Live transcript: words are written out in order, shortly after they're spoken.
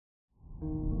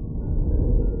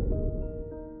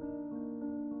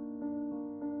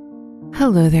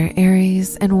Hello there,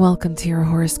 Aries, and welcome to your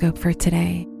horoscope for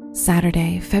today,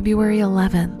 Saturday, February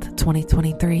 11th,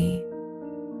 2023.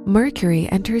 Mercury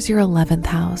enters your 11th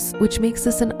house, which makes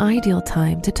this an ideal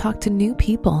time to talk to new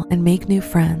people and make new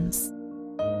friends.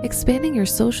 Expanding your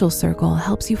social circle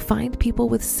helps you find people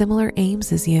with similar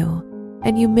aims as you,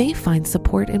 and you may find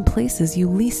support in places you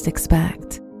least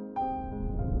expect.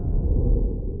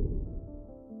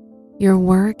 Your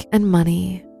work and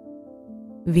money.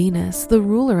 Venus, the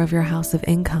ruler of your house of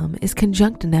income, is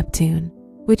conjunct Neptune,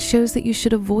 which shows that you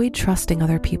should avoid trusting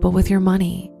other people with your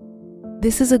money.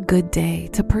 This is a good day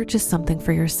to purchase something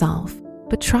for yourself,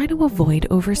 but try to avoid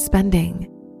overspending.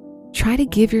 Try to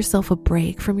give yourself a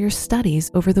break from your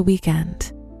studies over the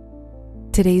weekend.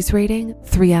 Today's rating,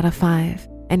 3 out of 5,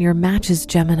 and your match is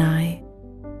Gemini.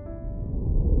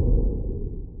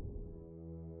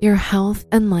 Your health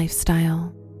and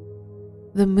lifestyle.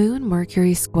 The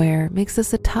Moon-Mercury square makes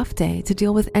this a tough day to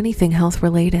deal with anything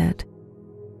health-related.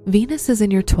 Venus is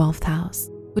in your 12th house,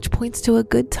 which points to a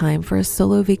good time for a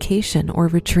solo vacation or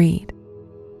retreat.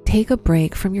 Take a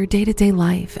break from your day-to-day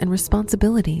life and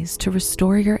responsibilities to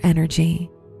restore your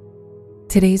energy.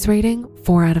 Today's rating,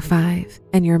 4 out of 5,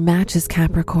 and your match is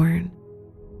Capricorn.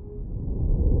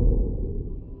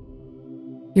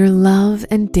 Your love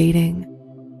and dating.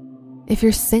 If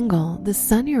you're single, the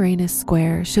Sun-Uranus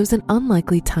square shows an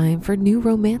unlikely time for new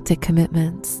romantic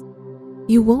commitments.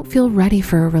 You won't feel ready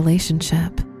for a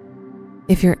relationship.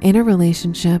 If you're in a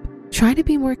relationship, try to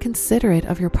be more considerate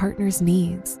of your partner's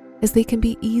needs, as they can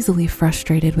be easily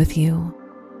frustrated with you.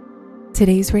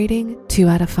 Today's rating, 2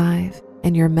 out of 5,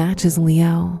 and your match is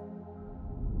Leo.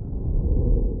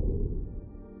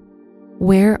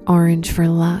 Wear orange for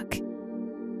luck.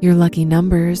 Your lucky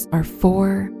numbers are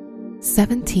 4,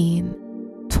 17,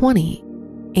 20,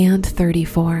 and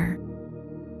 34.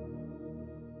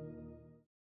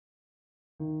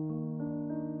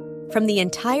 From the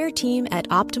entire team at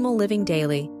Optimal Living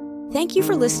Daily, thank you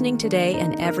for listening today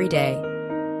and every day.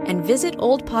 And visit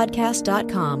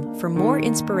oldpodcast.com for more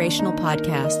inspirational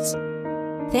podcasts.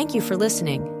 Thank you for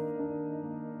listening.